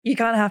You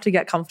kind of have to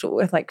get comfortable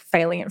with like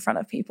failing in front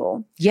of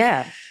people.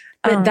 Yeah.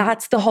 But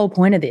that's the whole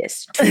point of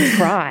this, to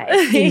try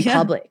in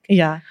public.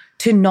 Yeah.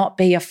 To not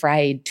be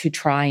afraid to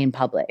try in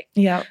public.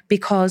 Yeah.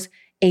 Because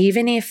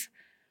even if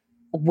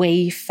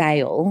we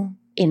fail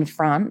in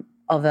front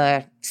of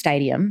a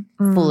stadium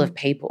full of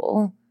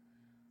people,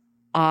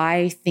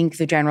 I think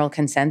the general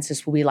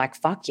consensus will be like,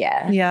 fuck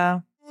yeah.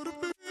 Yeah.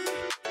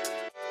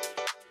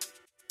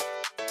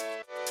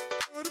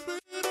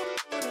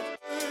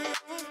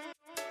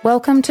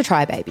 Welcome to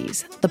Try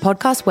Babies, the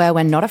podcast where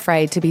we're not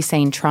afraid to be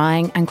seen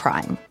trying and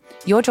crying.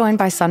 You're joined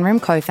by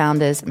Sunroom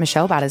co-founders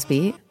Michelle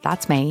Battersby,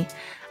 that's me,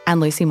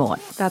 and Lucy Mort.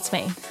 That's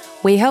me.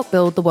 We help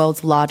build the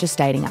world's largest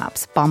dating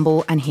apps,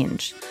 Bumble and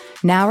Hinge.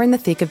 Now we're in the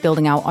thick of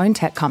building our own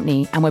tech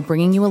company and we're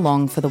bringing you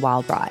along for the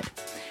wild ride.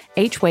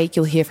 Each week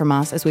you'll hear from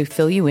us as we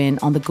fill you in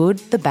on the good,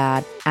 the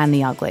bad and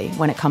the ugly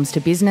when it comes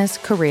to business,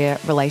 career,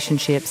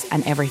 relationships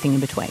and everything in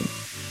between.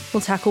 We'll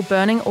tackle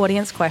burning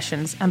audience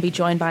questions and be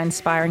joined by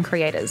inspiring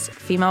creators,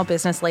 female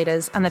business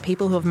leaders, and the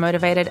people who have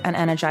motivated and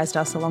energized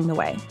us along the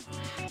way.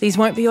 These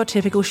won't be your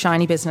typical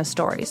shiny business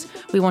stories.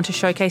 We want to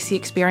showcase the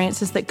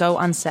experiences that go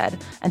unsaid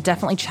and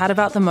definitely chat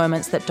about the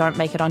moments that don't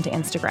make it onto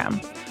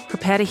Instagram.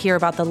 Prepare to hear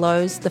about the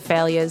lows, the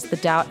failures, the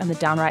doubt, and the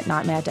downright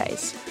nightmare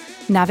days.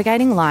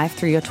 Navigating life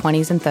through your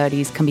 20s and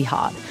 30s can be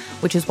hard,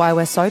 which is why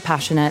we're so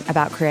passionate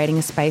about creating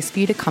a space for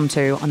you to come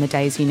to on the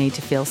days you need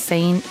to feel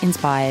seen,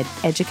 inspired,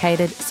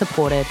 educated,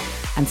 supported,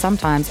 and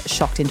sometimes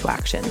shocked into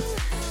action.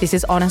 This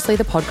is honestly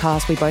the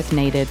podcast we both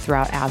needed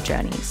throughout our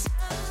journeys.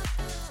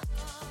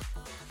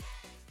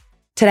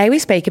 Today we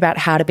speak about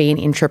how to be an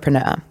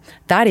intrapreneur.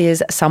 That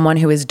is, someone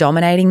who is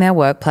dominating their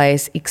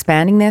workplace,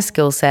 expanding their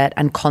skill set,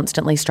 and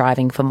constantly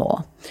striving for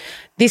more.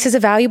 This is a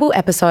valuable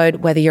episode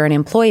whether you're an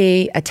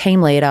employee, a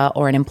team leader,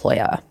 or an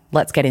employer.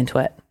 Let's get into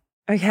it.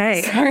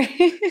 Okay.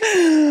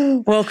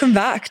 Sorry. Welcome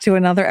back to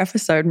another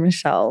episode,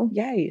 Michelle.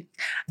 Yay.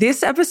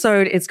 This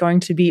episode is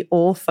going to be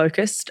all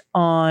focused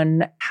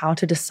on how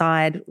to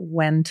decide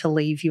when to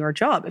leave your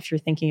job. If you're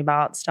thinking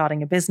about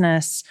starting a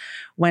business,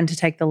 when to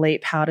take the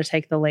leap, how to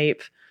take the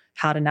leap,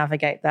 how to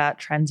navigate that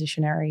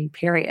transitionary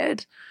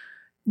period,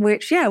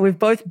 which, yeah, we've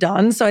both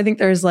done. So I think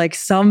there's like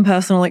some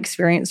personal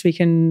experience we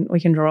can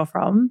draw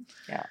from.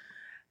 Yeah.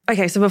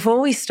 Okay, so before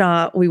we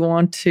start, we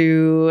want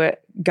to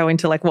go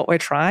into like what we're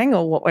trying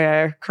or what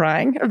we're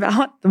crying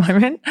about at the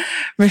moment.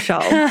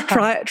 Michelle,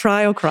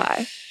 try or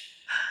cry?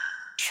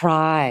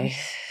 Trying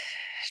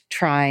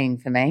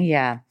for me,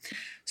 yeah.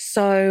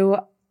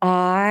 So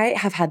I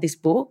have had this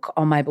book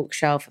on my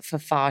bookshelf for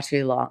far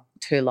too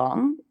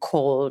long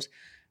called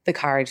The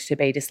Courage to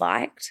Be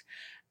Disliked.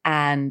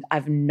 And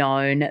I've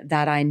known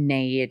that I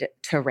need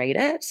to read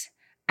it.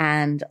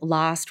 And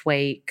last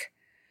week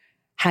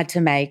had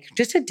to make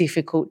just a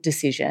difficult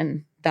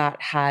decision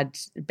that had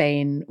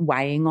been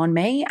weighing on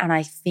me. And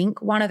I think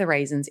one of the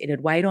reasons it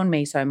had weighed on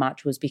me so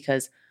much was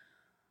because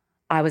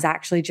I was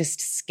actually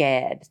just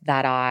scared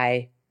that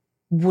I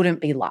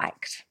wouldn't be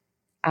liked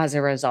as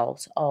a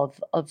result of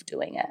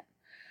doing it.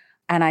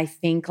 And I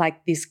think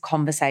like this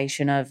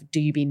conversation of do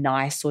you be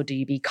nice or do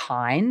you be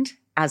kind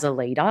as a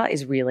leader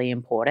is really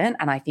important.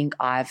 And I think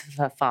I've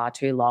for far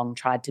too long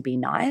tried to be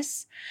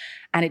nice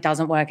and it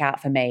doesn't work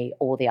out for me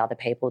or the other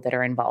people that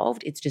are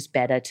involved. It's just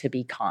better to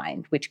be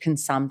kind, which can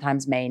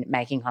sometimes mean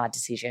making hard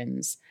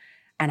decisions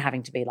and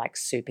having to be like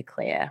super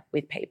clear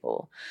with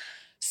people.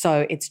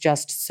 So it's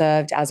just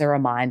served as a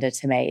reminder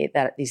to me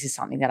that this is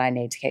something that I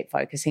need to keep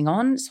focusing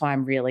on. So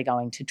I'm really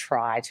going to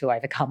try to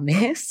overcome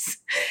this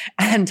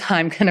and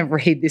I'm going to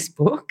read this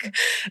book,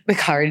 The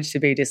Courage to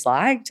Be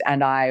Disliked,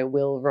 and I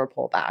will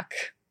report back.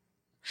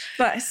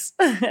 Nice.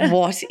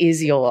 What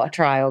is your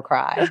try or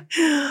cry?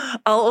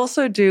 I'll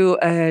also do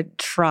a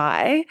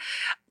try.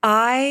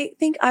 I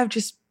think I've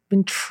just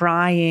been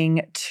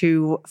trying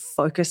to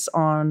focus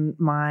on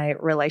my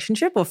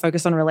relationship or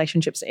focus on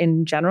relationships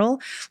in general.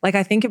 Like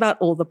I think about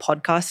all the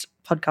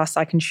podcasts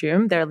I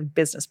consume. They're like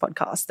business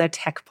podcasts, they're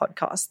tech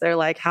podcasts, they're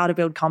like how to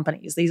build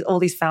companies, all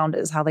these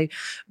founders, how they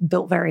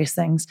built various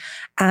things.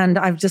 And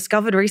I've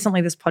discovered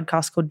recently this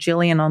podcast called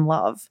Jillian on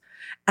Love.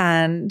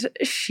 And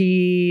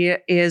she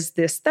is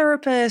this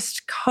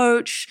therapist,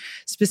 coach,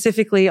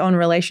 specifically on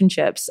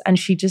relationships. And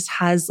she just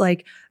has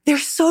like, they're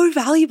so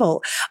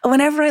valuable.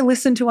 Whenever I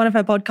listen to one of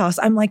her podcasts,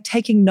 I'm like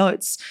taking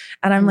notes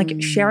and I'm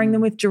like sharing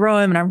them with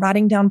Jerome and I'm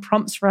writing down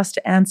prompts for us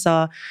to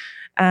answer.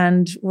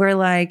 And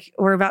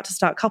we're about to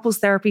start couples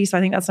therapy. So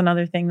I think that's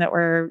another thing that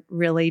we're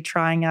really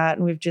trying at.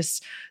 And we've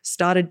just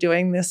started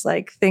doing this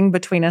like thing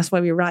between us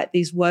where we write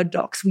these Word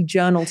docs, we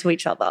journal to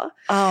each other.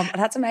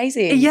 That's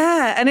amazing.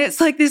 Yeah. And it's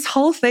like this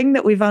whole thing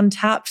that we've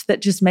untapped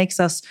that just makes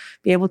us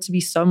be able to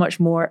be so much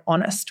more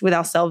honest with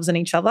ourselves and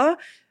each other,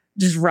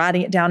 just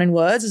writing it down in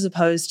words as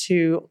opposed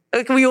to,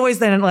 like, we always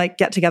then like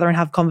get together and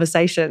have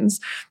conversations.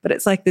 But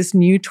it's like this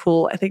new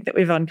tool I think that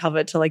we've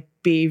uncovered to like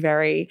be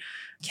very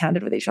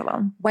candid with each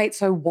other. Wait,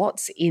 so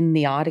what's in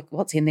the article?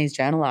 What's in these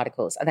journal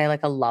articles? Are they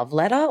like a love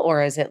letter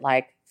or is it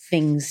like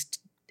things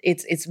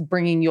it's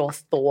bringing your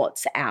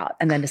thoughts out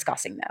and then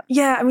discussing them.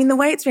 Yeah, I mean, the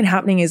way it's been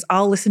happening is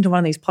I'll listen to one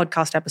of these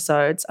podcast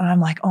episodes and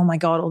I'm like, oh my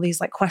God, all these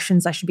like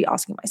questions I should be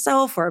asking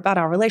myself or about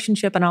our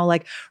relationship, and I'll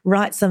like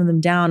write some of them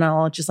down and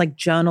I'll just like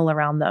journal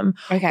around them.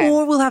 Okay.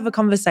 Or we'll have a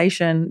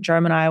conversation,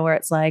 Jerome and I, where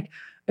it's like,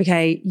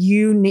 okay,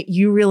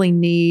 you really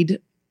need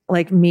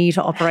like me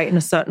to operate in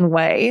a certain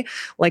way.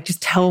 Like just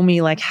tell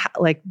me like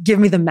give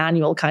me the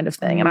manual kind of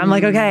thing. And I'm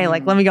like, okay,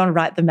 like let me go and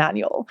write the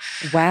manual.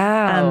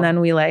 Wow. And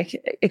then we like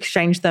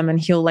exchange them and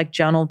he'll like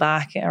journal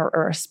back a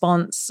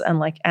response and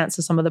like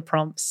answer some of the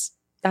prompts.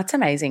 That's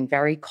amazing.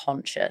 Very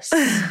conscious.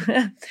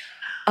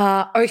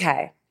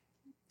 Okay.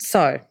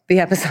 So the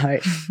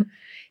episode,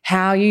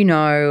 how you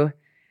know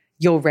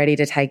you're ready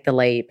to take the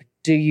leap.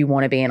 Do you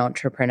want to be an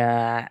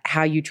entrepreneur?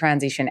 How you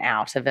transition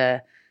out of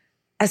a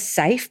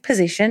safe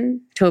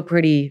position to a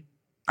pretty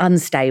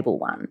unstable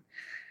one.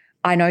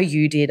 I know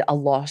you did a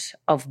lot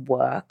of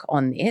work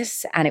on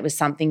this, and it was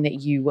something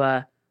that you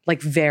were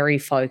like very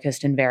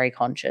focused and very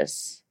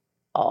conscious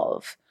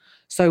of.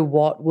 So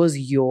what was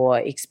your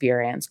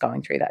experience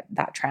going through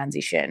that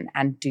transition,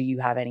 and do you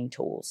have any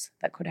tools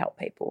that could help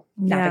people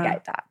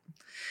navigate that?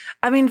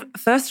 I mean,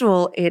 first of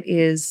all,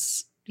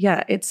 it's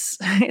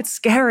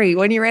scary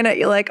when you're in it.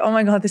 You're like, oh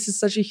my God, this is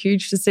such a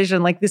huge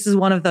decision. Like this is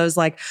one of those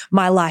like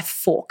my life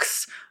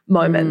forks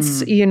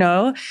moments, you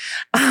know?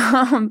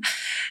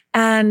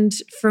 And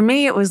for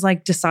me, it was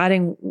like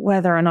deciding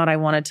whether or not I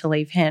wanted to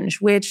leave Hinge,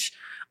 which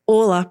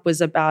all up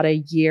was about a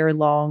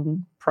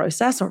year-long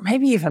process, or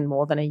maybe even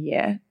more than a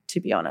year, to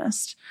be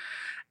honest.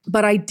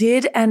 But I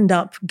did end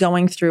up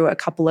going through a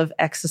couple of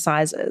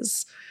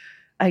exercises,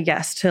 I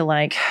guess, to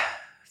like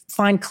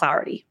find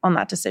clarity on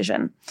that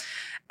decision.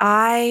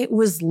 I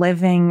was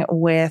living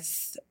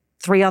with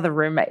 3 other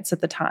roommates at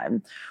the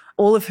time,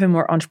 all of whom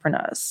were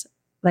entrepreneurs.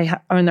 They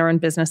own their own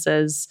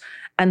businesses.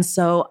 And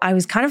so I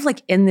was kind of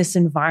like in this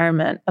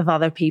environment of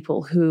other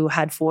people who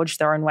had forged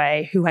their own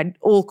way, who had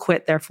all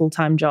quit their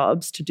full-time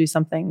jobs to do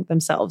something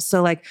themselves.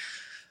 So like,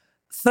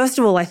 first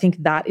of all, I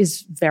think that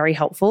is very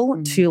helpful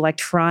to like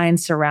try and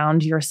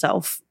surround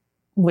yourself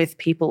with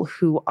people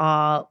who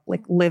are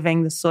like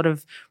living the sort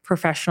of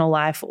professional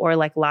life or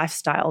like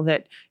lifestyle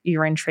that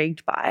you're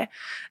intrigued by.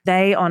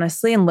 They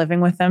honestly, and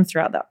living with them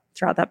throughout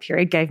that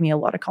period, gave me a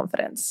lot of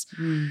confidence.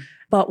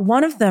 But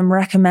one of them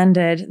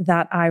recommended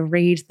that I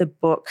read the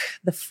book,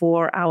 The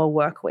 4-Hour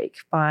Workweek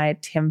by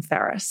Tim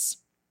Ferriss.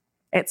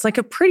 It's like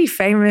a pretty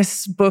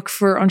famous book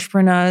for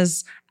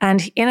entrepreneurs.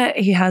 And in it,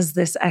 he has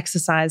this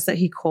exercise that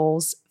he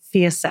calls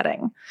fear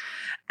setting.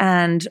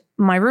 And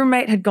my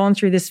roommate had gone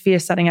through this fear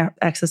setting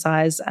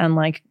exercise and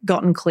like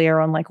gotten clear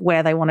on like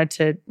where they wanted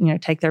to, you know,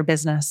 take their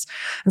business.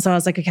 And so I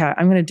was like, okay,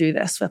 I'm going to do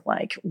this with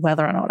like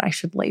whether or not I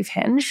should leave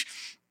Hinge.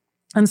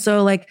 And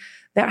so like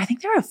I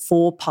think there are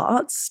 4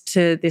 parts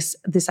to this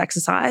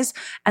exercise.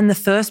 And the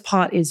first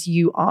part is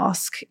you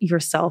ask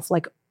yourself,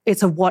 like,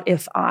 it's a what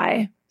if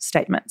I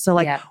statement. So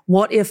like,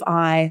 what if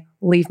I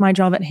leave my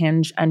job at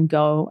Hinge and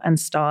go and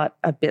start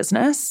a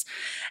business?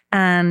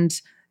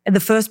 And the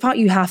first part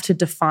you have to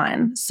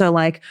define. So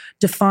like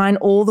define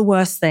all the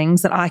worst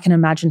things that I can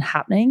imagine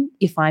happening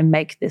if I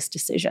make this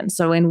decision.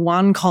 So in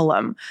one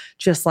column,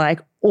 just like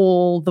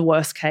all the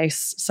worst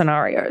case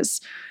scenarios.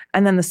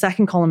 And then the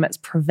second column, it's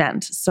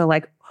prevent. So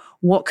like,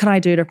 what can I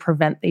do to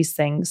prevent these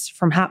things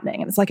from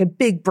happening? And it's like a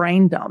big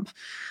brain dump.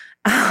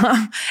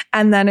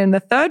 And then in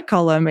the third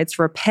column, it's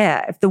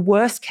repair. If the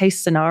worst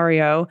case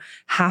scenario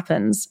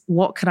happens,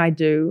 what can I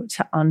do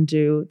to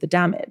undo the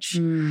damage?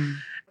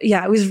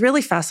 Yeah, it was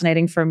really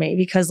fascinating for me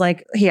because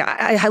like, here,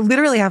 I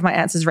literally have my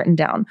answers written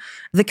down.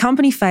 The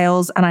company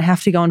fails and I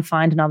have to go and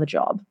find another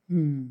job.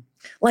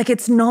 Like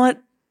it's not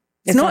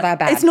that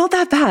bad. It's not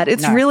that bad.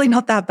 It's really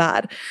not that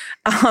bad.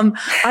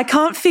 I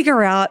can't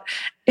figure out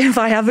if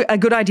I have a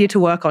good idea to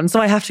work on, so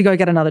I have to go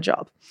get another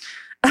job.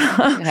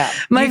 Yeah,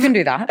 you can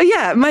do that.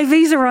 Yeah, my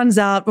visa runs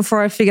out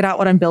before I figured out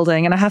what I'm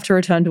building and I have to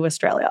return to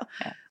Australia.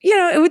 Yeah. You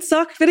know, it would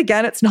suck, but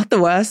again, it's not the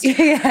worst.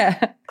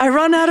 Yeah. I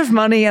run out of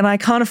money and I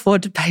can't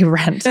afford to pay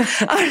rent.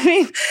 I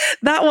mean,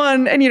 that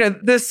one, and you know,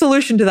 the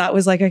solution to that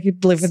was like I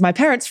could live with my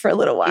parents for a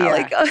little while.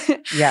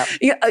 Yeah.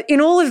 Like,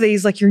 in all of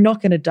these, like you're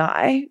not going to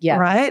die,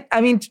 right?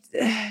 I mean,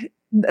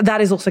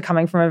 that is also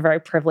coming from a very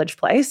privileged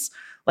place.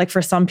 Like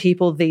for some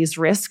people, these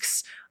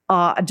risks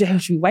have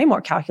to be way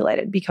more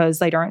calculated because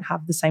they don't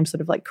have the same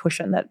sort of like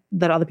cushion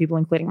that other people,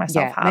 including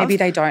myself, have. Maybe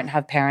they don't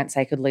have parents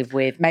they could live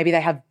with. Maybe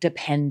they have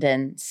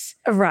dependents.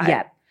 Right.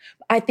 Yeah.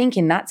 I think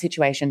in that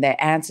situation, their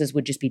answers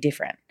would just be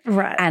different.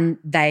 Right. And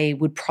they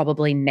would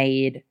probably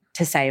need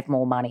to save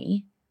more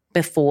money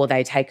before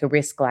they take a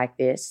risk like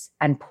this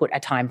and put a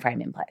time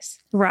frame in place.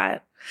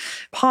 Right.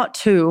 Part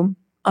 2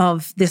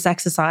 of this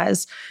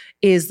exercise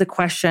is the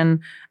question,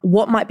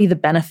 what might be the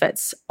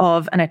benefits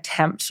of an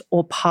attempt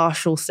or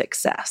partial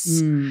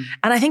success? And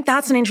I think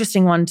that's an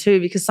interesting one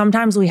too, because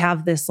sometimes we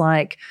have this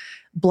like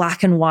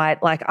black and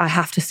white, like I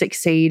have to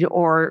succeed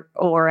or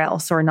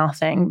else or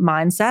nothing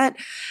mindset.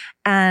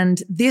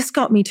 And this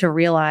got me to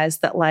realize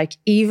that like,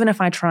 even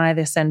if I try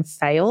this and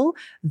fail,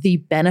 the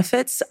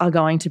benefits are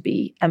going to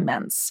be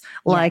immense.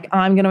 Like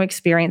I'm going to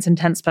experience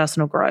intense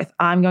personal growth.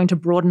 I'm going to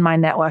broaden my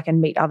network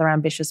and meet other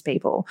ambitious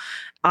people.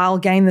 I'll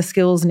gain the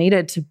skills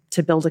needed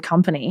to build a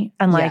company.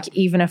 And like,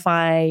 even if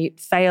I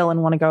fail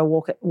and want to go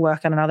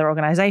work at another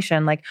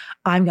organization, like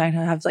I'm going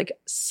to have like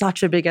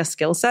such a bigger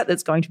skill set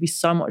that's going to be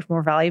so much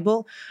more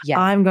valuable.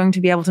 I'm going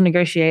to be able to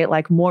negotiate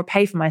like more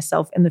pay for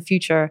myself in the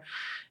future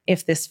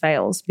if this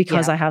fails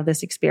because I have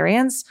this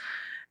experience.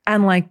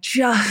 And like,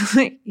 just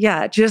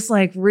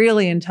like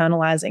really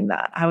internalizing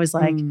that. I was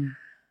like,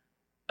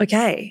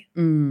 okay,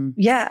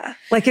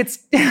 like it's.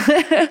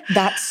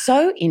 That's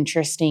so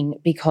interesting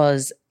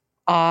because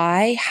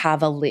I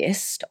have a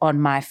list on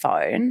my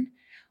phone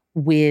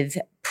with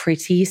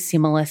pretty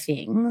similar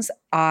things.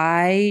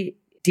 I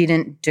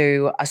didn't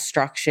do a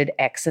structured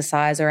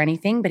exercise or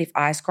anything, but if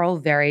I scroll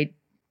very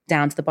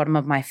down to the bottom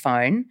of my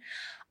phone,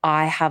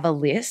 I have a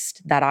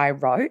list that I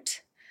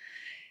wrote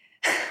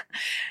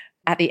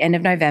at the end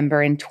of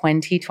November in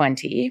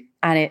 2020,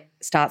 and it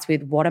starts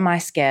with, what am I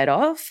scared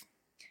of?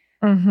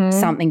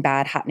 Something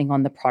bad happening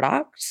on the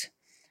product,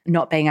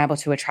 not being able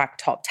to attract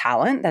top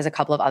talent. There's a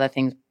couple of other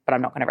things, but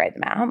I'm not going to read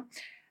them out.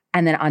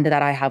 And then under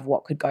that, I have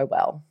what could go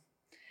well.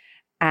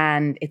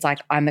 And it's like,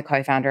 I'm the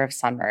co-founder of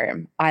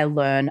Sunroom. I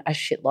learn a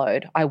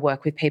shitload. I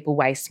work with people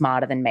way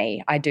smarter than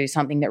me. I do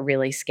something that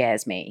really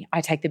scares me.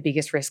 I take the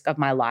biggest risk of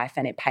my life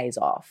and it pays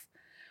off.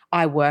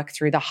 I work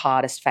through the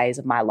hardest phase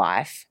of my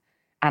life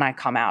and I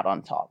come out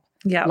on top.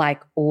 Yeah.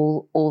 Like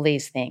all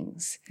these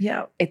things.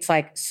 Yeah. It's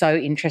like so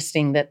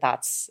interesting that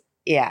that's,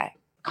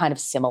 kind of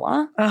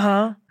similar.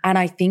 Uh-huh. And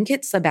I think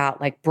it's about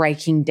like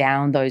breaking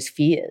down those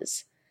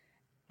fears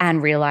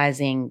and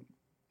realizing,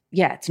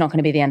 it's not going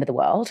to be the end of the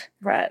world.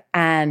 Right.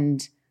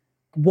 And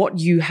what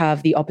you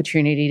have the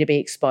opportunity to be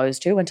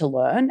exposed to and to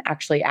learn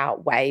actually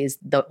outweighs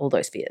all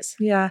those fears.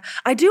 Yeah.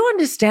 I do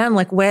understand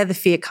like where the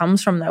fear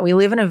comes from though. We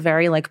live in a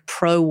very like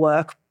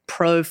pro-work,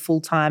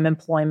 pro-full-time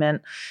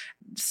employment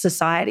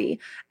society.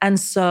 And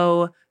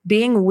so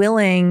being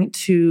willing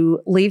to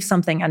leave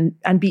something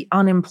and be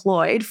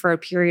unemployed for a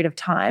period of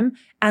time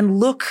and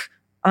look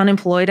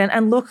unemployed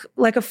and look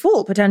like a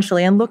fool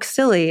potentially and look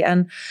silly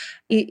and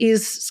it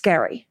is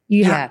scary.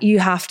 You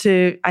have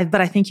to,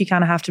 but I think you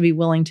kind of have to be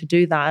willing to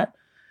do that.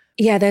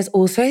 Yeah, there's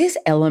also this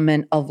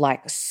element of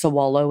like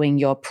swallowing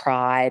your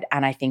pride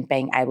and I think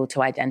being able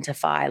to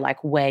identify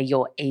like where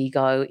your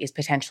ego is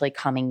potentially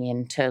coming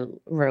in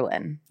to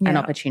ruin an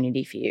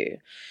opportunity for you.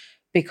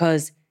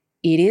 Because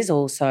it is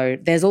also,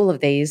 there's all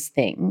of these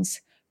things,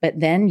 but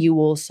then you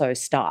also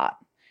start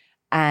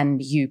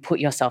and you put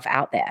yourself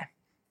out there.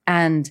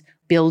 And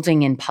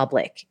building in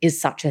public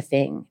is such a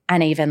thing.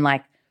 And even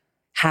like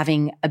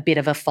having a bit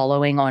of a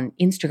following on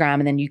Instagram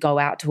and then you go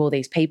out to all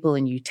these people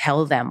and you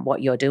tell them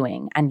what you're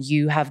doing and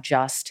you have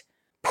just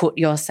put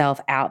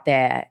yourself out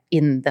there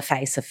in the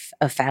face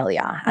of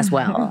failure as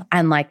well.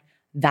 And like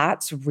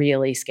that's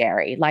really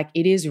scary. Like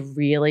it is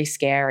really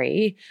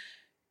scary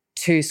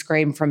to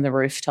scream from the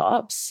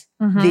rooftops,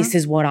 this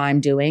is what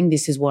I'm doing,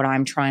 this is what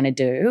I'm trying to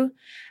do,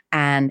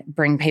 and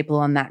bring people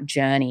on that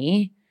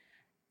journey.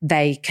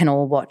 They can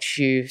all watch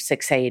you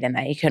succeed and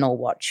they can all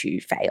watch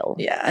you fail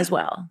as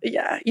well.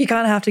 Yeah. You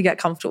kind of have to get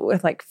comfortable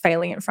with like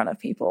failing in front of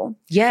people.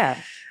 Yeah.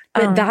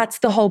 But that's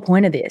the whole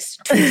point of this,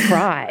 to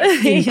try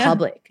in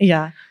public.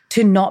 Yeah.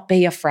 To not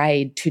be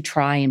afraid to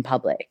try in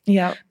public.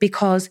 Yeah.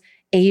 Because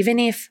even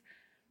if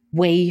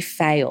we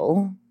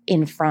fail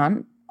in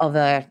front of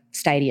a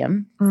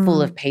stadium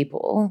full of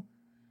people,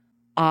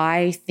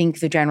 I think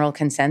the general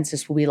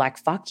consensus will be like,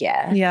 fuck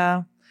yeah.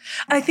 Yeah.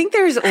 I think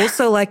there is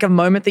also like a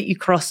moment that you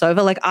cross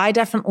over. Like I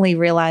definitely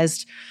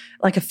realized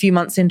like a few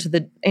months into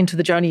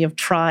the journey of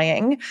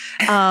trying,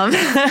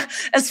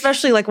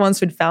 especially like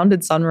once we'd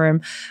founded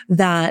Sunroom,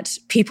 that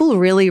people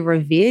really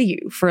revere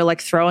you for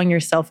like throwing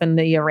yourself in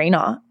the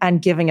arena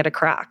and giving it a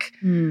crack.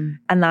 And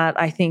that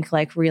I think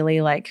like really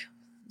like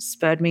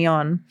spurred me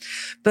on.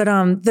 But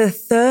the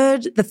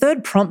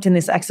third prompt in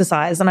this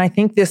exercise, and I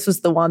think this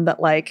was the one that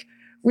like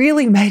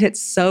really made it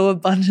so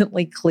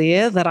abundantly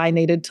clear that I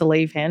needed to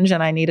leave Hinge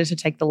and I needed to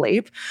take the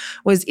leap,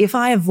 was if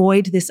I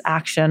avoid this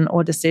action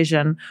or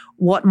decision,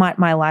 what might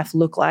my life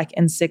look like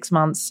in 6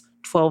 months,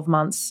 12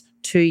 months,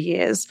 2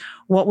 years?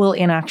 What will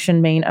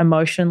inaction mean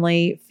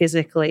emotionally,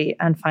 physically,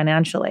 and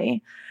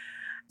financially?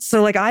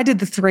 So like I did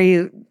the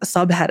 3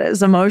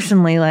 subheaders.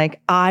 Emotionally,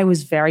 like I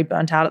was very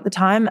burnt out at the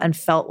time and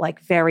felt like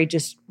very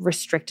just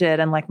restricted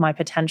and like my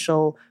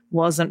potential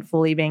wasn't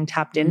fully being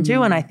tapped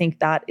into. And I think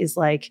that is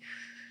like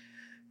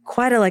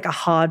quite a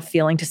hard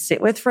feeling to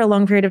sit with for a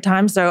long period of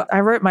time. So I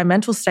wrote my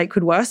mental state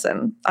could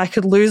worsen. I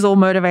could lose all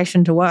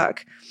motivation to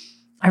work.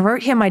 I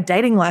wrote here my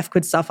dating life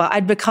could suffer.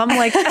 I'd become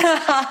like,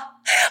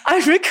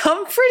 I'd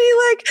become pretty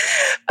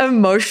like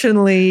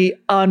emotionally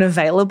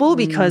unavailable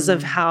because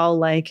of how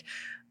like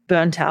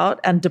burnt out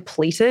and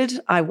depleted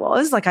I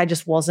was. Like I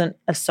just wasn't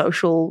a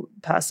social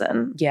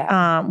person,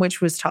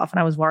 which was tough. And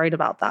I was worried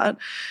about that.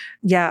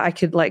 Yeah, I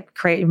could like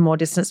create even more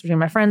distance between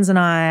my friends and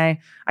I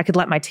could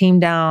let my team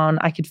down.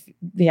 I could,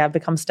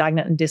 become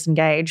stagnant and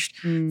disengaged.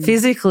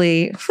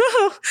 Physically,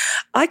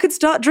 I could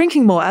start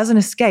drinking more as an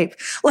escape.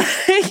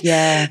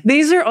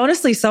 These are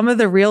honestly some of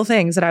the real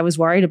things that I was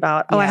worried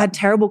about. I had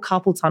terrible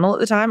carpal tunnel at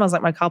the time. I was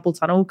like, my carpal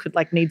tunnel could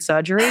like need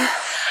surgery.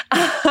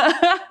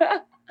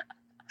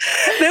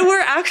 There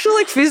were actual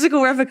like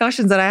physical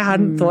repercussions that I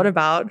hadn't thought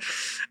about.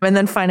 And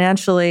then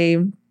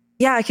financially,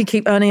 I could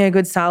keep earning a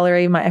good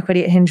salary. My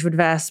equity at Hinge would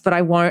vest, but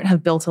I won't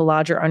have built a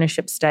larger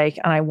ownership stake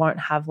and I won't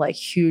have like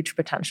huge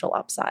potential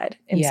upside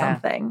in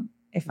something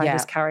if I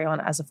just carry on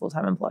as a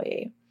full-time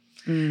employee.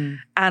 And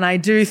I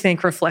do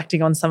think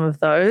reflecting on some of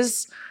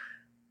those,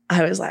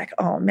 I was like,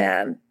 oh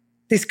man,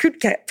 this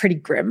could get pretty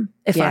grim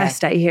if I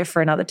stay here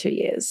for another 2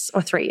 years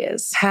or 3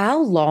 years.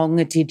 How long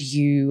did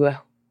you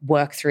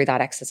work through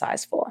that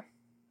exercise for?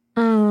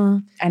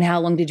 And how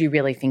long did you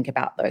really think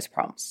about those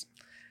prompts?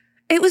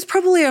 It was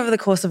probably over the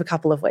course of a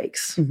couple of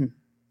weeks.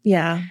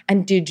 Yeah.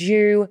 And did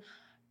you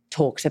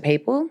talk to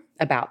people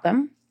about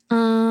them?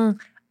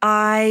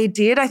 I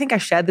did. I think I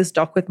shared this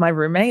doc with my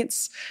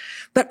roommates.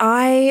 But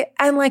I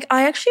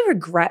actually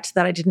regret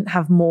that I didn't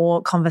have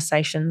more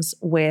conversations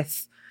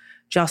with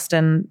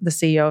Justin, the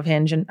CEO of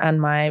Hinge,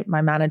 and my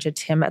manager,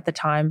 Tim, at the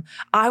time.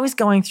 I was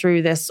going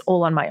through this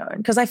all on my own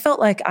because I felt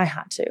like I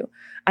had to.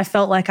 I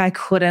felt like I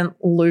couldn't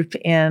loop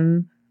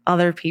in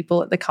other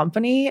people at the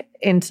company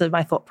into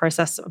my thought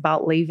process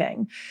about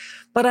leaving.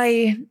 But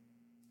I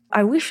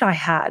wish I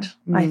had,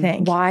 I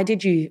think. Why do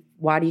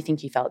you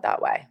think you felt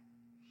that way?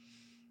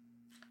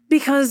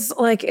 Because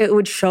like it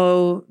would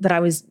show that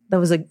there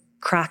was a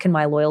crack in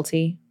my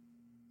loyalty.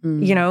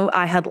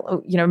 I had,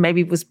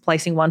 maybe was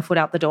placing one foot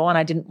out the door and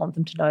I didn't want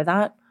them to know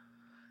that.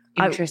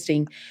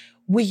 Interesting.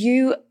 Were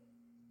you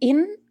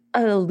in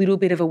a little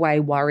bit of a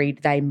way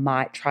worried they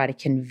might try to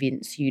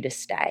convince you to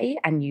stay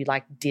and you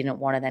like didn't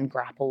want to then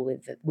grapple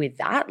with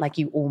that? Like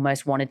you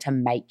almost wanted to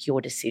make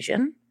your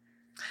decision?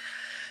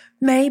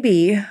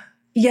 Maybe.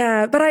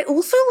 Yeah, but I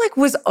also like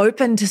was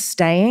open to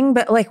staying,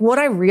 but like what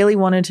I really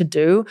wanted to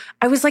do,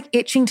 I was like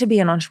itching to be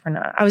an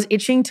entrepreneur. I was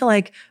itching to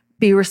like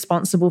be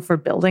responsible for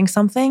building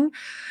something.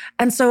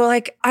 And so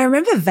like I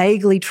remember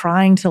vaguely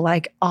trying to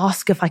like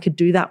ask if I could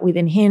do that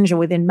within Hinge or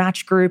within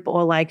Match Group,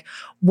 or like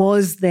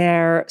was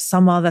there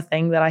some other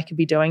thing that I could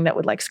be doing that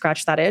would like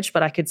scratch that itch,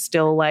 but I could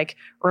still like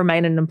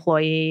remain an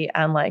employee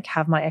and like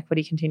have my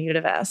equity continue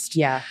to vest.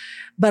 Yeah.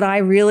 But I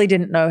really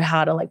didn't know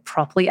how to like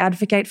properly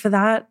advocate for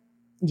that.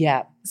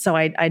 Yeah. So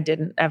I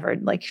didn't ever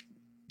like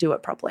do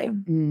it properly.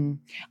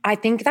 I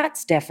think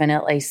that's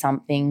definitely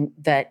something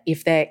that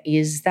if there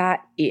is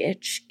that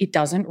itch, it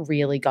doesn't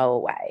really go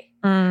away.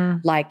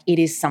 Like it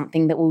is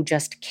something that will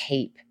just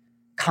keep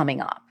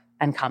coming up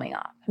and coming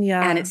up.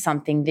 Yeah. And it's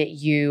something that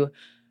you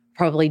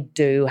probably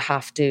do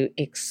have to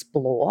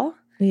explore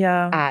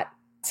at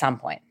some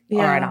point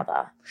or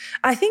another.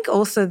 I think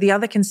also the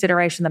other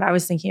consideration that I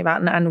was thinking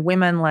about, and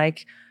women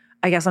like,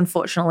 I guess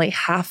unfortunately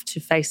have to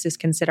face this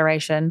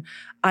consideration.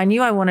 I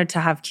knew I wanted to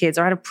have kids,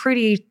 or I had a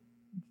pretty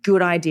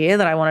good idea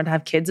that I wanted to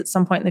have kids at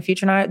some point in the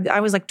future. And I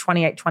was like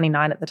 28,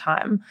 29 at the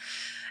time.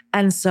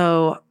 And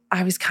so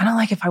I was kind of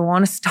like, if I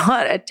want to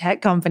start a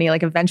tech company,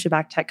 like a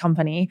venture-backed tech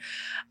company,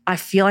 I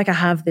feel like I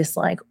have this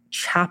like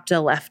chapter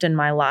left in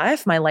my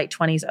life, my late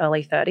 20s,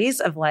 early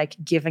 30s, of like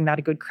giving that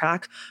a good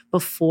crack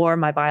before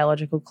my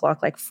biological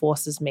clock like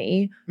forces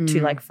me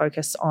to like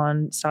focus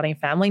on starting a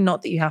family.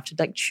 Not that you have to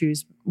like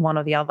choose one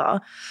or the other,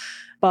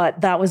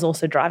 but that was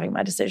also driving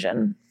my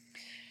decision.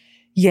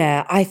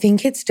 Yeah, I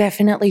think it's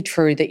definitely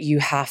true that you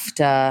have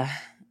to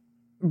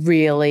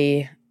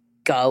really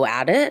go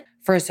at it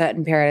for a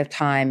certain period of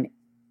time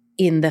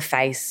in the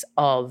face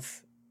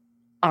of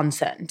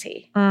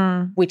uncertainty,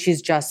 which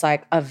is just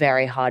like a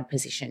very hard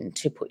position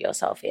to put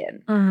yourself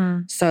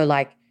in. So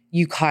like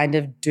you kind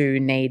of do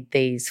need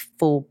these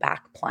full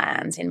back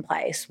plans in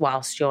place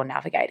whilst you're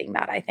navigating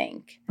that, I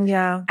think.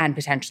 Yeah. And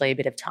potentially a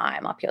bit of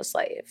time up your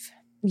sleeve.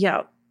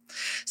 Yeah.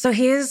 So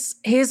here's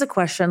a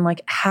question,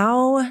 like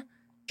how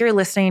you're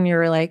listening and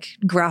you're like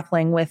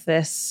grappling with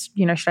this,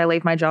 should I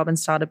leave my job and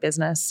start a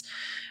business?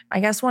 I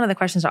guess one of the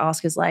questions to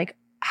ask is like,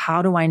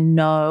 how do I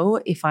know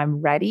if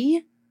I'm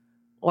ready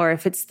or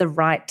if it's the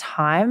right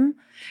time?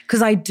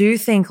 Because I do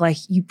think like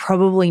you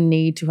probably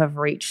need to have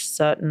reached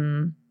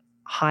certain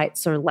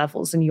heights or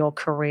levels in your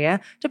career.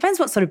 Depends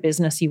what sort of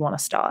business you want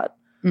to start.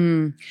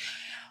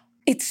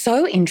 It's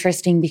so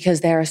interesting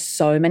because there are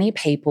so many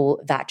people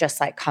that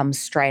just like come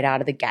straight out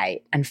of the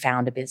gate and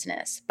found a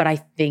business. But I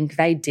think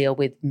they deal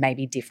with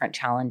maybe different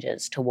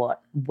challenges to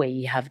what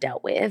we have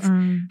dealt with,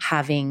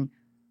 having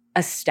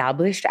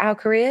established our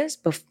careers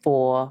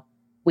before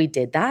we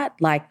did that.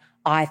 Like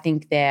I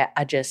think there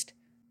are just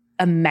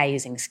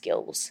amazing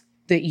skills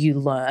that you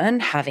learn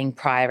having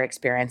prior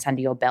experience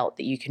under your belt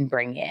that you can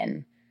bring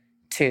in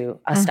to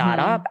a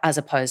startup as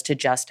opposed to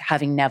just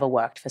having never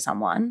worked for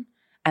someone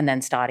and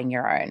then starting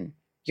your own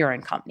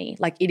company.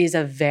 Like it is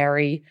a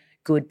very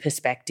good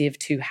perspective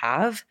to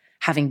have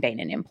having been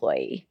an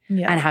employee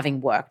Yeah. and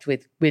having worked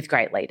with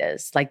great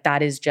leaders. Like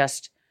that is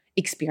just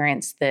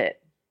experience that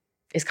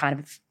is kind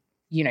of,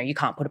 you know, you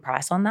can't put a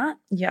price on that.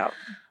 Yeah.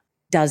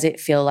 Does it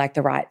feel like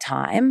the right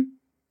time?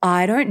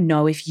 I don't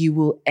know if you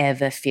will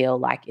ever feel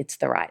like it's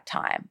the right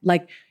time.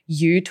 Like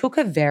you took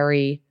a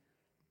very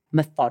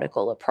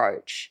methodical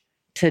approach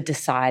to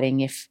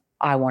deciding if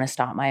I want to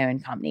start my own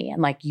company.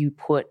 And like you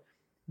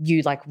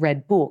like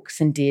read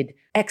books and did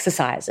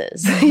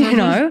exercises, you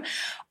know?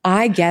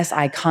 I guess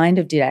I kind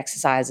of did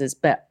exercises,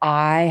 but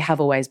I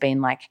have always been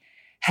like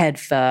head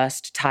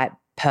first type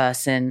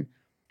person,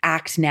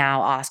 act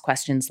now, ask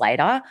questions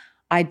later.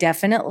 I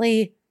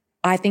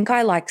think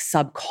I like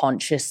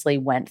subconsciously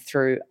went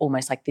through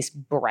almost like this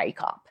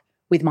breakup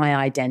with my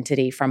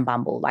identity from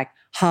Bumble, like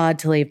hard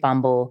to leave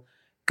Bumble,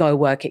 go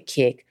work at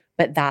Kik.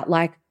 But that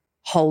like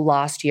whole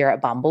last year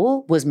at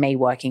Bumble was me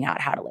working out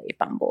how to leave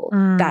Bumble.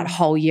 That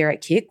whole year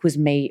at Kik was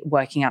me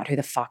working out who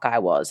the fuck I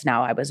was.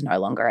 Now I was no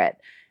longer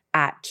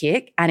at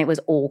Kik, and it was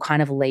all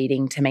kind of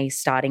leading to me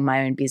starting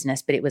my own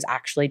business, but it was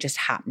actually just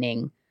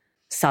happening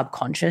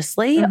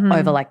subconsciously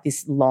over like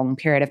this long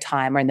period of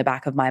time, or in the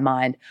back of my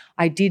mind.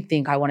 I did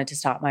think I wanted to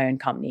start my own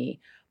company,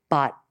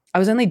 but I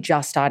was only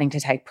just starting to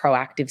take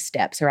proactive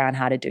steps around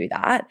how to do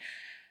that.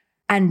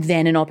 And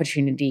then an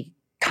opportunity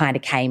kind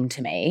of came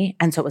to me.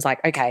 And so it was like,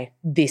 okay,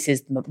 this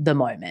is the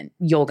moment.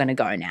 You're going to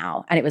go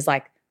now. And it was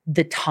like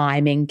the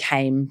timing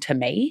came to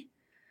me.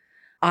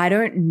 I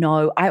don't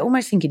know. I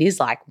almost think it is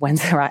like,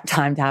 when's the right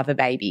time to have a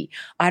baby?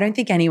 I don't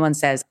think anyone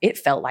says it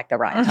felt like the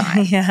right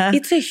time. Yeah.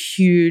 It's a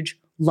huge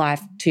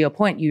life, to your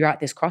point, you're at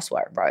this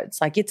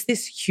crossroads. Like it's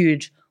this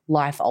huge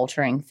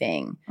life-altering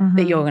thing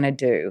that you're going to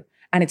do.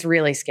 And it's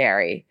really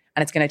scary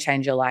and it's going to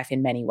change your life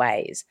in many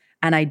ways.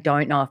 And I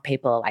don't know if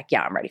people are like,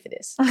 yeah, I'm ready for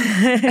this.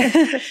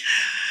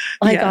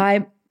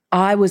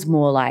 I was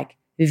more like,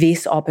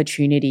 this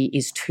opportunity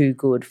is too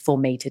good for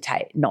me to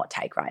not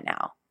take right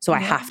now. So I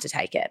have to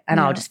take it and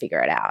I'll just figure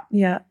it out.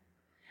 Yeah.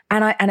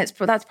 And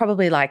that's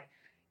probably like,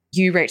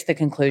 you reach the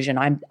conclusion,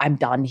 I'm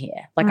done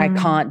here. Like I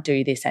can't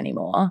do this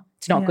anymore.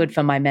 It's not good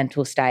for my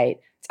mental state.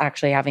 It's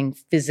actually having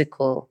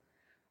physical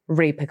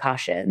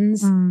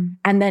repercussions.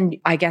 And then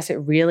I guess it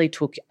really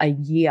took a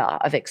year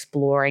of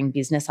exploring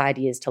business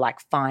ideas to like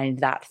find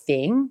that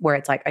thing where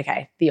it's like,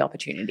 okay, the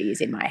opportunity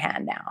is in my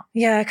hand now.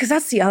 Yeah, because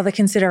that's the other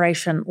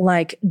consideration.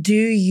 Like, do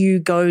you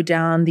go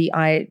down the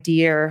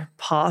idea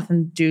path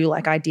and do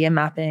like idea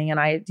mapping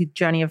and the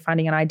journey of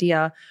finding an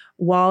idea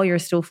while you're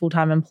still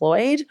full-time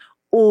employed?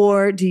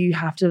 Or do you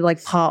have to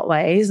like part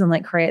ways and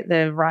like create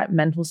the right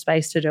mental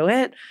space to do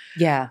it?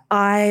 Yeah.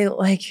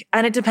 And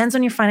it depends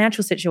on your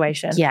financial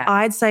situation. Yeah.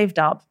 I'd saved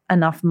up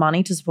enough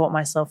money to support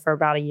myself for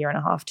about 1.5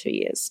 years, 2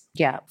 years.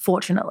 Yeah.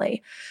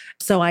 Fortunately.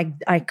 So I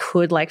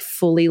could like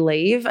fully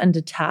leave and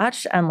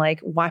detach and like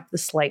wipe the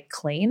slate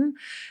clean.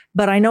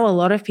 But I know a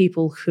lot of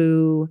people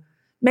who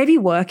maybe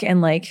work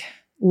in like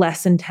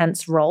less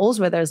intense roles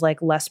where there's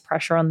like less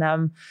pressure on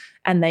them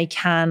and they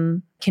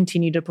can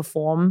continue to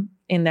perform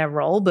in their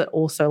role, but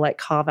also like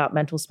carve out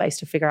mental space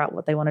to figure out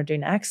what they want to do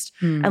next.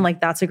 And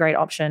like that's a great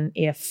option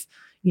if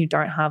you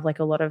don't have like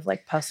a lot of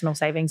like personal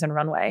savings and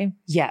runway.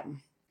 Yeah.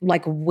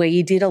 Like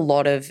we did a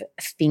lot of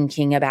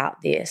thinking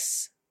about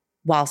this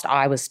whilst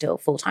I was still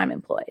full-time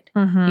employed,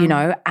 you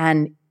know,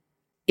 and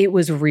it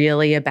was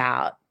really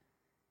about,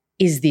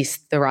 is this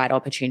the right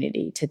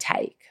opportunity to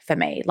take for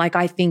me? Like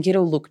I think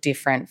it'll look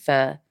different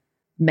for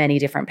many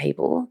different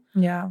people.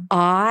 Yeah.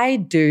 I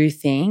do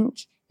think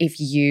if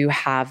you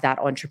have that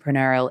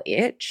entrepreneurial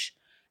itch,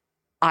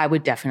 I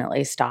would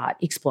definitely start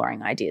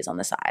exploring ideas on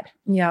the side.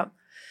 Yeah.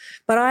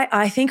 But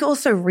I think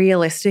also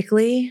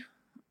realistically,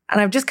 and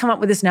I've just come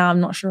up with this now, I'm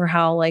not sure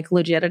how like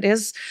legit it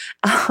is.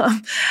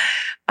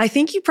 I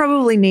think you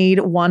probably need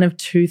one of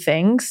two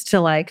things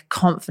to like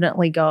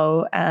confidently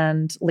go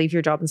and leave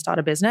your job and start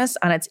a business.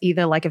 And it's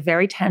either like a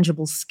very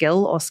tangible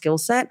skill or skill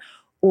set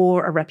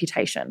or a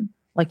reputation.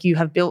 Like you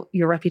have built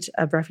your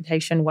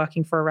reputation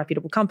working for a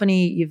reputable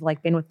company, you've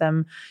like been with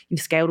them, you've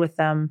scaled with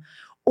them,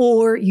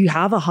 or you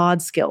have a hard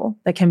skill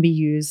that can be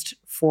used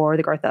for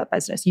the growth of that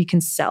business. You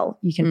can sell,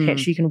 you can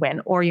pitch, you can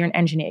win, or you're an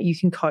engineer, you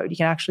can code, you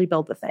can actually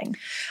build the thing.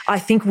 I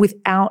think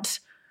without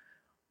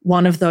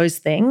one of those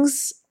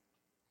things,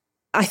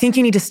 I think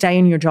you need to stay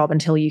in your job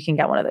until you can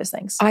get one of those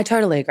things. I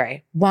totally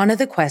agree. One of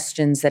the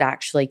questions that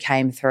actually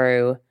came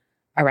through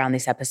around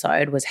this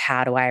episode was,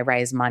 how do I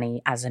raise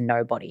money as a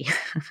nobody?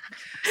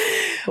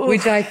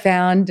 Which I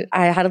found,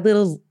 I had a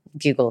little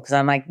giggle because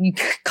I'm like, you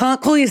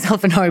can't call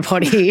yourself a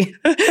nobody.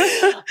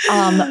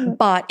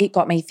 But it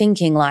got me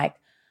thinking, like,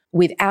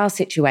 with our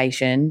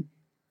situation,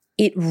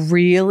 it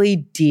really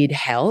did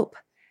help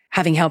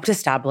having helped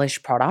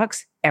establish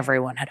products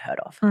everyone had heard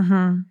of.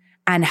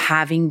 And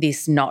having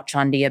this notch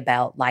under your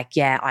belt, like,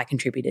 yeah, I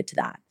contributed to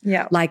that.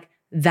 Yeah. Like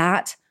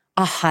that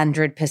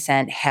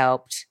 100%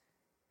 helped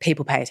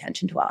people pay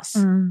attention to us.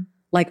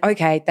 Like,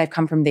 okay, they've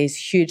come from these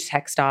huge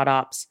tech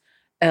startups,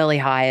 early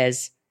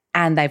hires,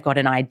 and they've got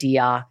an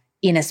idea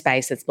in a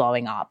space that's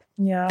blowing up.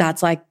 Yeah.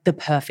 That's like the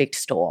perfect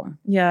storm.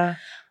 Yeah.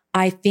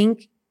 I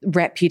think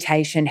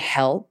reputation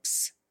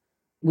helps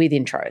with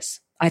intros.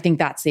 I think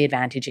that's the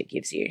advantage it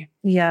gives you.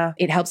 Yeah.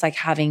 It helps like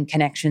having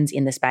connections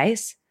in the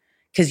space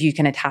because you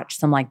can attach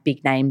some like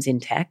big names in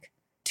tech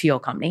to your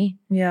company.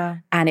 Yeah.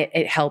 And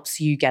it helps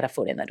you get a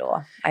foot in the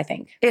door, I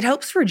think. It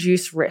helps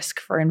reduce risk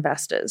for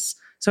investors.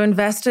 So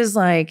investors,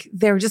 like,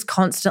 they're just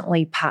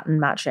constantly pattern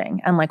matching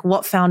and like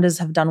what founders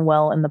have done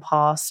well in the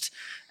past.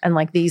 And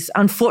like these,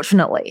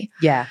 unfortunately.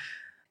 Yeah.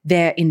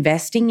 They're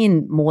investing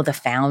in more the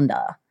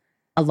founder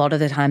a lot of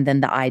the time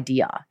than the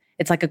idea.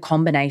 It's like a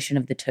combination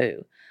of the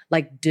two.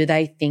 Like, do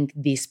they think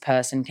this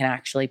person can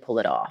actually pull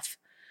it off?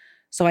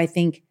 So I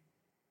think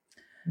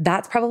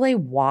that's probably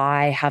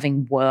why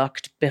having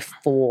worked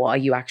before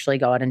you actually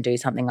go out and do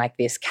something like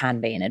this can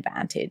be an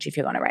advantage if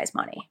you're going to raise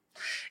money.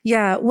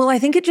 Yeah. Well, I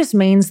think it just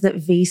means that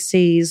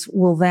VCs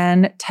will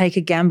then take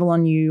a gamble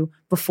on you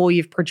before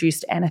you've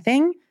produced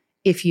anything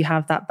if you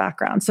have that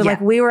background. So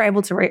like we were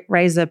able to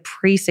raise a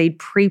pre-seed,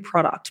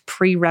 pre-product,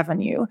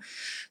 pre-revenue.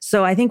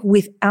 So I think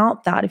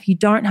without that, if you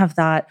don't have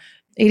that,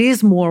 it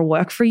is more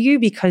work for you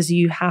because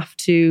you have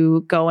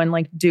to go and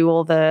like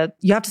do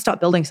you have to start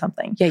building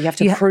something. Yeah, you have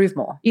to prove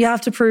more. You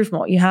have to prove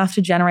more. You have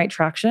to generate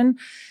traction.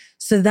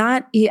 So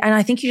and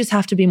I think you just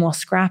have to be more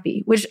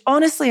scrappy, which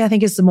honestly I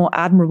think is the more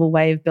admirable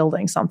way of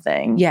building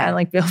something. Yeah. And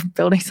like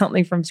building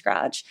something from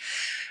scratch.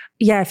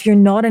 Yeah, if you're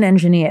not an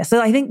engineer.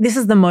 So I think this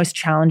is the most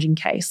challenging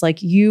case.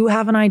 Like you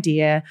have an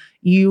idea,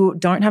 you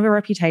don't have a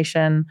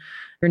reputation,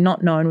 you're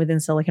not known within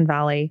Silicon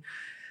Valley.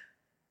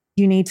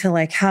 You need to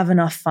like have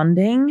enough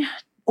funding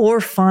or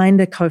find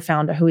a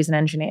co-founder who is an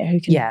engineer who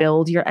can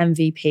build your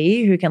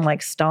MVP, who can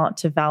like start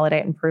to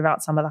validate and prove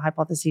out some of the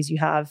hypotheses you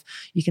have.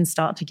 You can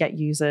start to get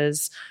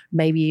users,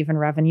 maybe even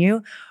revenue.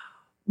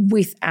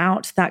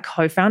 Without that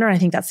co-founder, I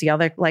think that's the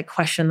other like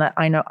question that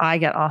I know I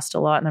get asked a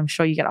lot, and I'm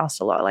sure you get asked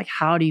a lot, like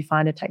how do you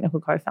find a technical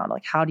co-founder?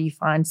 Like how do you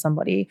find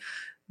somebody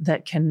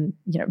that can,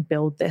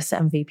 build this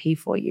MVP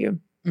for you?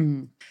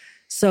 Mm.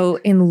 So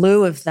in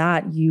lieu of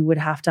that, you would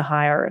have to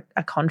hire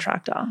a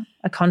contractor,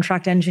 a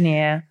contract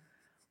engineer,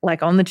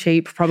 like on the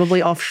cheap,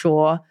 probably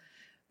offshore.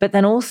 But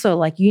then also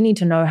like you need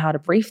to know how to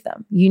brief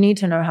them. You need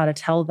to know how to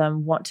tell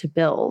them what to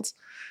build.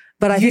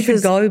 But you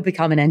should go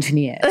become an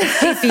engineer.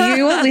 If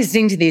you are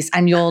listening to this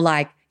and you're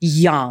like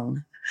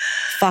young,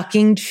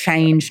 fucking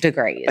change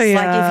degrees. Yeah.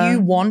 Like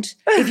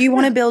if you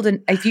want to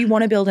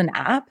build an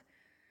app,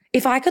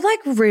 if I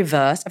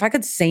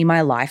could see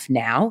my life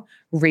now,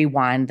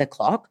 rewind the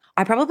clock,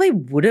 I probably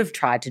would have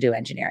tried to do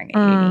engineering at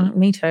uni.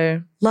 Me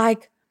too.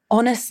 Like,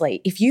 honestly,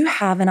 if you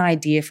have an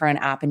idea for an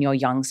app and you're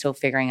young, still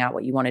figuring out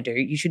what you want to do,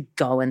 you should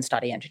go and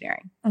study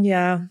engineering.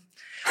 Yeah.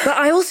 But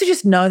I also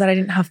just know that I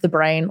didn't have the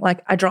brain.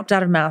 Like I dropped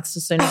out of maths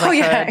as soon as I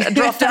could. I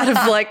dropped out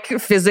of like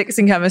physics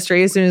and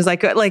chemistry as soon as I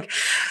could. Like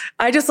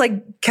I just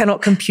like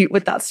cannot compute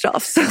with that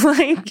stuff. So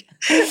like,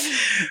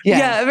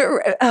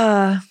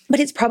 but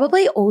it's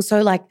probably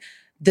also like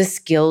the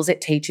skills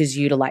it teaches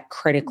you to like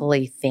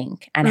critically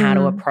think and how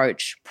to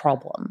approach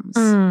problems.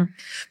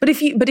 But if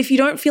you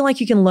don't feel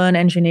like you can learn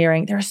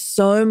engineering, there are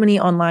so many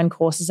online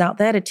courses out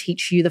there to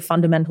teach you the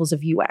fundamentals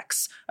of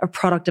UX, of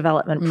product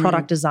development,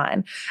 product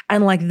design.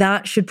 And like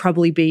that should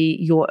probably be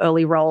your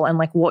early role and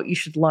like what you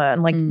should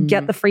learn. Like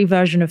get the free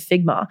version of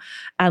Figma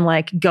and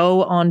like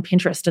go on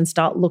Pinterest and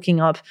start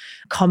looking up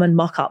common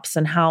mock-ups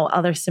and how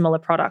other similar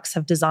products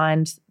have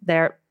designed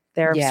their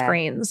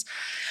screens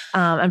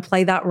and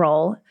play that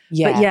role.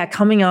 Yeah. But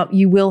coming up,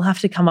 you will have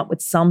to come up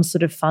with some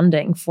sort of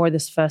funding for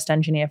this first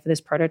engineer, for this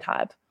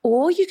prototype.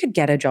 Or you could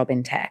get a job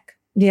in tech.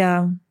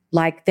 Yeah.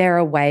 Like there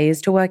are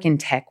ways to work in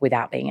tech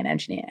without being an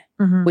engineer,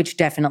 which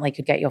definitely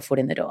could get your foot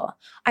in the door.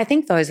 I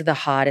think those are the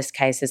hardest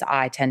cases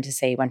I tend to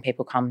see when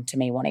people come to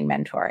me wanting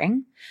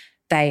mentoring.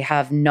 They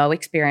have no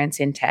experience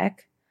in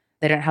tech,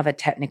 they don't have a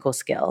technical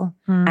skill,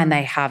 and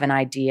they have an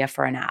idea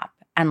for an app.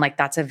 And like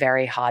that's a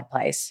very hard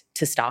place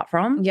to start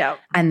from. Yeah.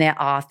 And there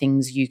are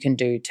things you can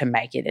do to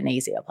make it an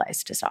easier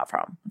place to start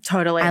from.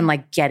 Totally. And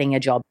like getting a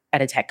job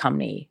at a tech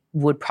company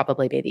would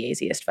probably be the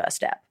easiest first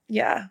step.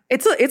 Yeah.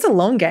 It's a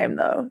long game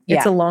though.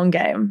 It's a long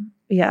game.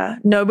 Yeah.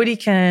 Nobody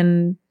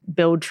can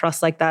build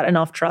trust like that,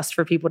 enough trust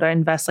for people to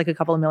invest like a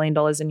couple of $1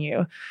 million in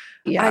you.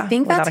 Yeah. I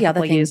think that's the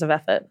other thing. Years of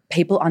effort.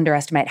 People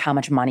underestimate how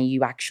much money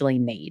you actually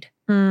need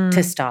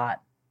to start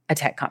a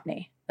tech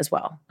company as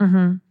well.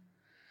 Mm-hmm.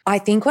 I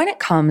think when it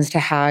comes to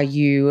how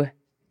you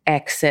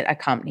exit a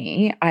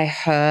company, I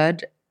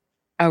heard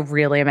a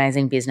really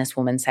amazing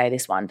businesswoman say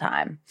this one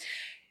time.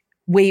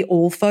 We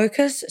all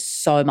focus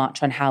so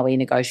much on how we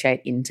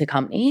negotiate into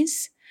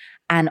companies,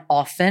 and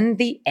often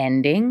the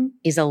ending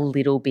is a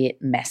little bit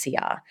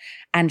messier.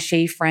 And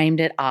she framed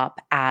it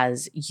up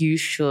as you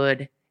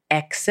should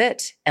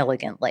exit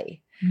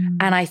elegantly.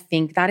 And I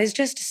think that is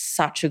just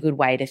such a good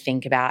way to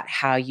think about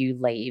how you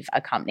leave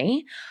a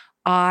company.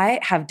 I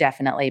have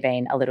definitely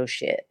been a little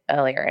shit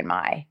earlier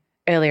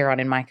on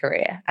in my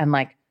career and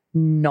like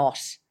not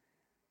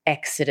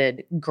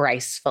exited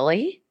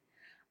gracefully.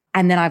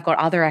 And then I've got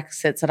other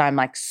exits that I'm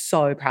like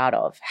so proud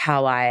of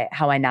how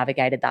I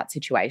navigated that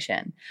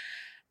situation.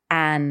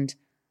 And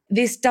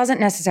this doesn't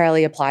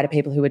necessarily apply to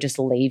people who are just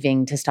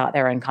leaving to start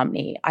their own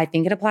company. I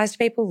think it applies to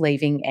people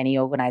leaving any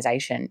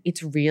organization.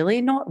 It's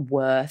really not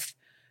worth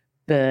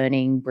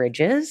burning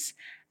bridges.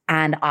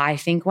 And I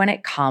think when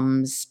it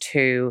comes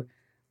to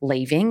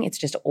leaving, it's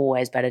just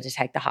always better to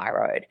take the high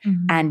road.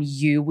 Mm-hmm. And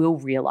you will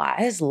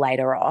realize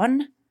later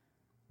on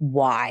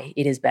why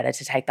it is better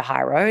to take the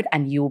high road,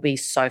 and you will be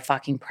so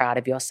fucking proud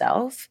of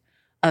yourself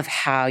of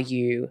how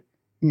you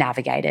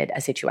navigated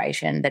a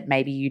situation that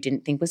maybe you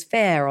didn't think was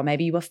fair, or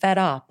maybe you were fed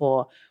up,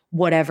 or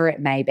whatever it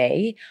may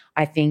be.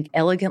 I think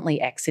elegantly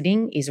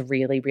exiting is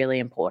really, really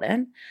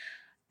important.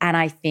 And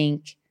I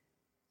think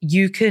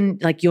you can,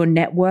 like, your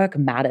network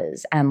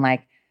matters, and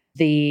like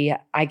the,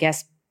 I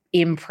guess,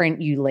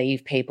 imprint you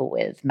leave people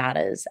with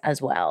matters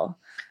as well.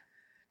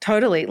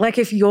 Totally. Like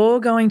if you're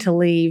going to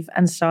leave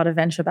and start a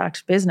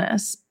venture-backed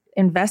business,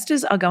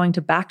 investors are going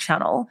to back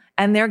channel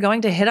and they're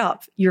going to hit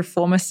up your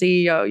former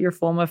CEO, your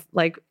former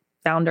like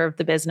founder of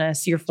the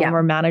business, your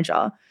former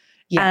manager,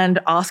 and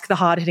ask the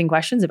hard-hitting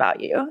questions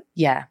about you.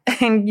 Yeah.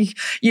 And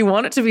you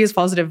want it to be as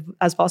positive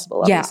as possible,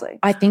 obviously. Yeah.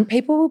 I think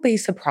people will be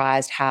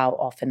surprised how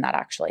often that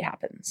actually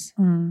happens.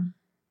 Mm.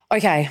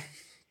 Okay.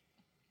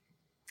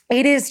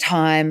 It is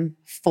time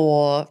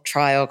for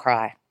Try or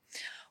Cry.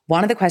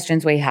 One of the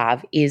questions we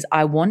have is,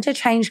 I want to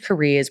change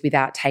careers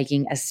without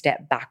taking a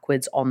step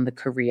backwards on the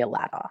career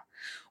ladder.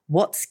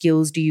 What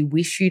skills do you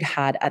wish you'd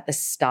had at the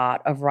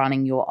start of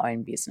running your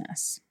own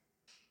business?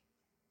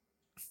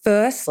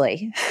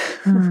 Firstly,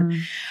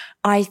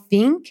 I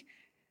think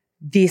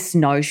this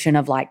notion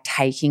of like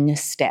taking a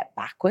step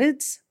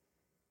backwards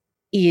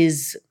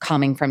is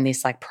coming from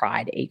this like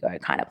pride ego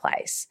kind of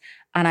place.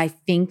 And I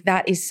think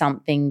that is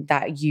something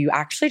that you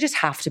actually just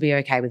have to be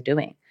okay with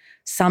doing.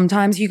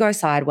 Sometimes you go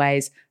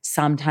sideways,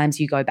 sometimes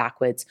you go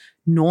backwards.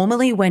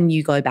 Normally when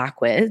you go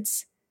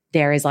backwards,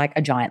 there is like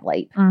a giant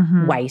leap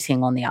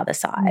waiting on the other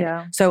side.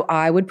 Yeah. So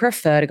I would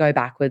prefer to go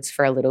backwards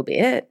for a little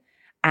bit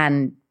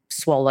and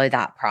swallow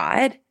that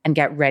pride and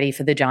get ready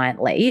for the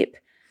giant leap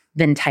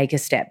than take a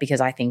step,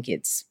 because I think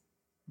it's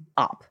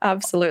up.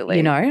 Absolutely.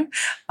 You know?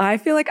 I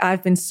feel like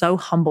I've been so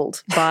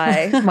humbled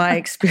by my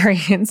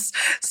experience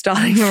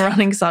starting and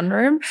running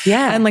Sunroom.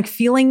 Yeah. And like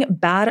feeling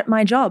bad at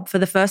my job for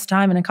the first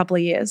time in a couple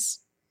of years.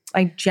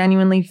 I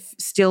genuinely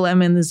still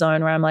am in the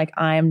zone where I'm like,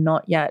 I am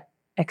not yet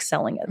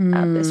excelling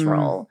at this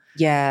role.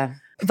 Yeah.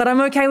 But I'm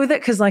okay with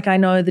it because like I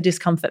know the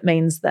discomfort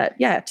means that,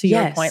 to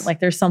your Yes. point, like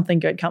there's something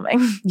good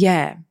coming.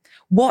 Yeah.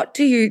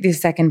 The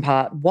second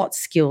part, what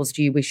skills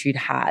do you wish you'd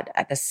had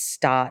at the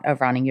start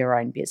of running your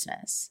own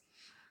business?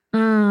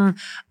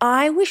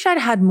 I wish I'd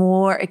had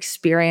more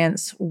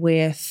experience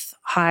with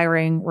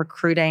hiring,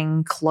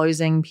 recruiting,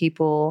 closing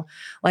people.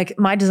 Like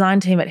my design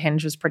team at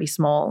Hinge was pretty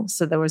small,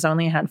 so there was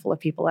only a handful of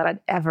people that I'd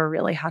ever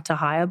really had to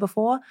hire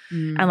before.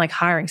 And like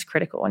hiring's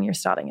critical when you're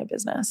starting a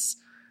business.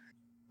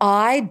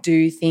 I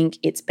do think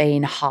it's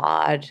been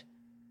hard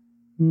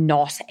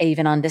not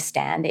even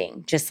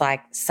understanding just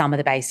like some of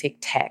the basic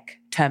tech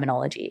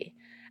terminology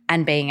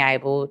and being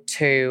able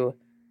to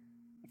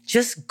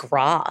just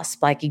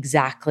grasp like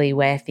exactly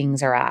where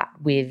things are at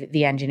with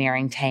the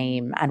engineering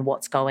team and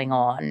what's going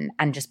on,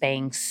 and just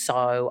being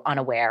so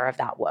unaware of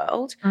that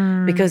world.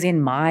 Because in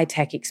my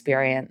tech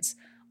experience,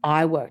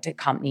 I worked at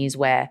companies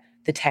where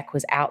the tech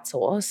was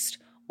outsourced,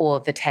 or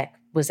the tech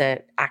was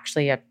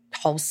actually a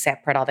whole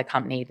separate other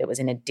company that was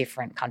in a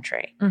different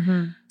country.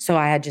 So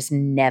I had just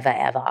never,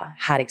 ever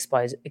had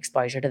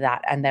exposure to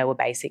that. And there were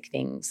basic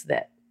things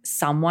that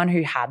someone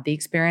who had the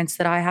experience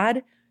that I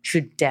had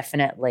should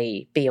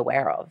definitely be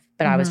aware of.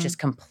 But I was just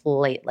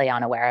completely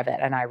unaware of it,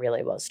 and I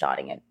really was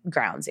starting at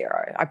ground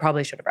zero. I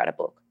probably should have read a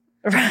book.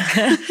 But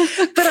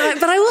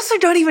I also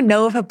don't even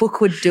know if a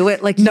book would do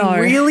it. Like you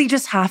really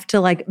just have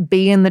to like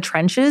be in the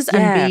trenches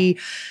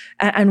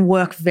and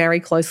work very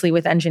closely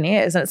with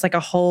engineers. And it's like a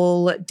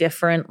whole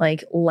different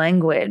like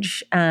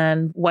language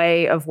and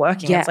way of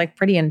working. Yeah. It's like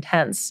pretty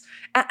intense.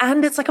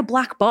 And it's like a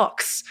black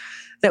box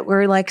that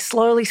we're like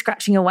slowly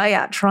scratching away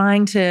at,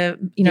 trying to,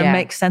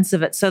 make sense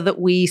of it so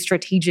that we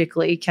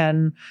strategically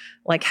can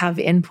like have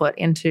input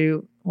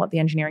into what the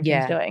engineering team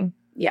is doing.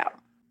 Yeah.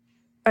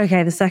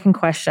 Okay, the second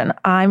question.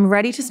 I'm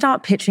ready to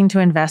start pitching to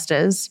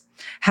investors.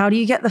 How do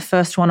you get the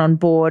first one on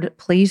board?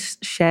 Please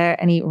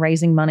share any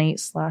raising money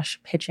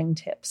 / pitching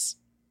tips.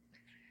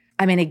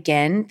 I mean,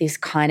 again, this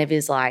kind of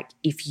is like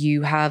if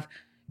you have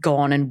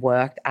gone and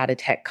worked at a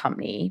tech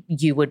company,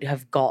 you would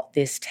have got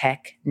this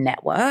tech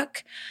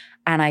network.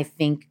 And I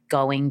think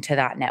going to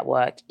that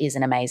network is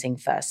an amazing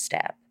first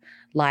step.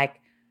 Like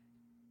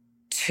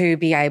to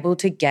be able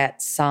to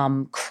get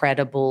some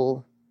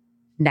credible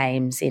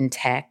names in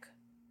tech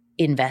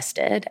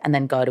invested and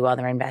then go to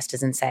other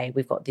investors and say,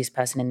 we've got this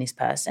person and this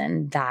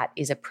person, that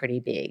is a pretty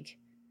big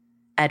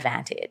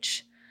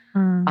advantage.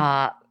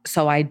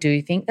 So I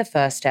do think the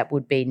first step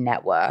would be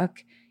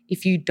network.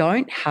 If you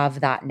don't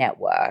have that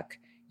network,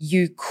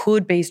 you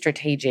could be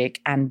strategic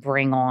and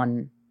bring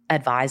on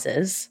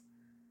advisors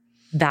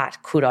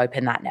that could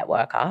open that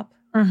network up.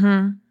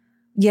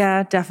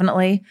 Yeah,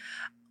 definitely.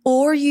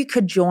 Or you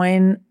could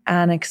join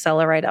an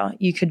accelerator.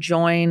 You could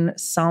join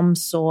some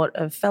sort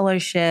of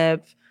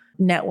fellowship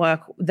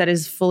network that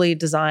is fully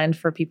designed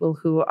for people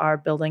who are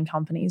building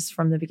companies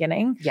from the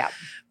beginning. Yeah.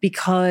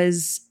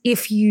 Because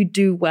if you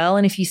do well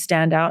and if you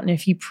stand out and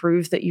if you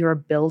prove that you're a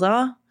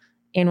builder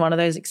in one of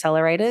those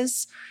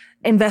accelerators,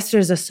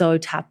 investors are so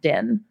tapped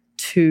in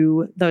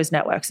to those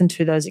networks and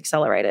to those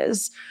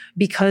accelerators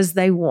because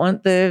they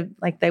want to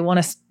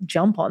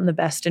jump on the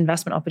best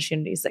investment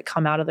opportunities that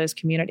come out of those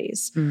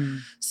communities.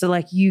 So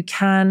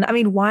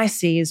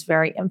YC is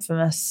very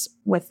infamous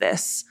with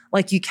this.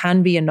 Like, you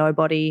can be a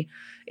nobody.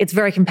 It's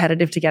very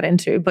competitive to get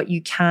into, but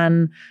you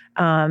can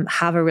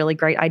have a really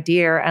great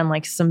idea and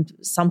like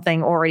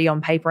something already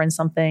on paper and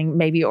something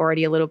maybe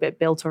already a little bit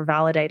built or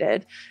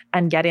validated,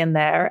 and get in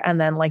there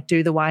and then like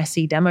do the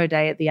YC demo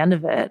day at the end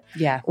of it.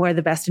 Yeah. Where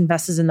the best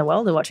investors in the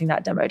world are watching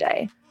that demo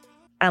day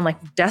and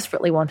like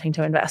desperately wanting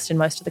to invest in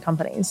most of the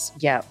companies.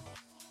 Yeah.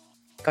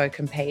 Go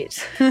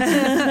compete.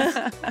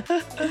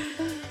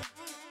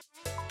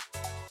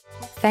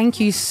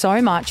 Thank you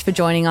so much for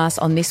joining us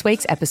on this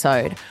week's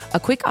episode. A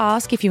quick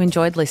ask: if you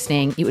enjoyed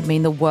listening, it would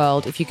mean the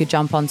world if you could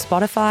jump on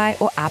Spotify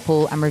or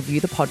Apple and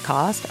review the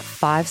podcast.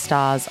 5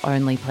 stars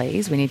only,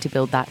 please. We need to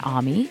build that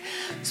army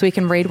so we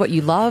can read what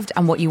you loved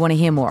and what you want to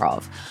hear more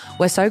of.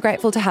 We're so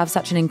grateful to have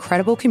such an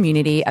incredible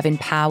community of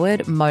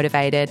empowered,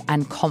 motivated,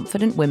 and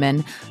confident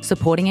women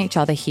supporting each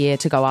other here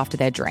to go after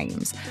their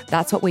dreams.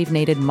 That's what we've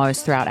needed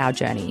most throughout our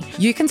journey.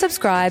 You can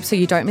subscribe so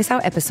you don't miss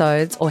our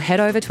episodes, or head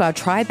over to our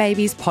Try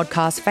Babies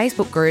podcast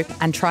Facebook group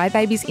and Try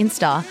Babies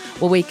Insta,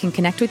 where we can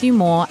connect with you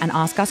more and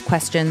ask us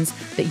questions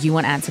that you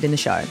want answered in the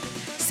show.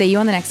 See you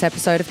on the next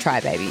episode of Try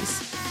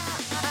Babies.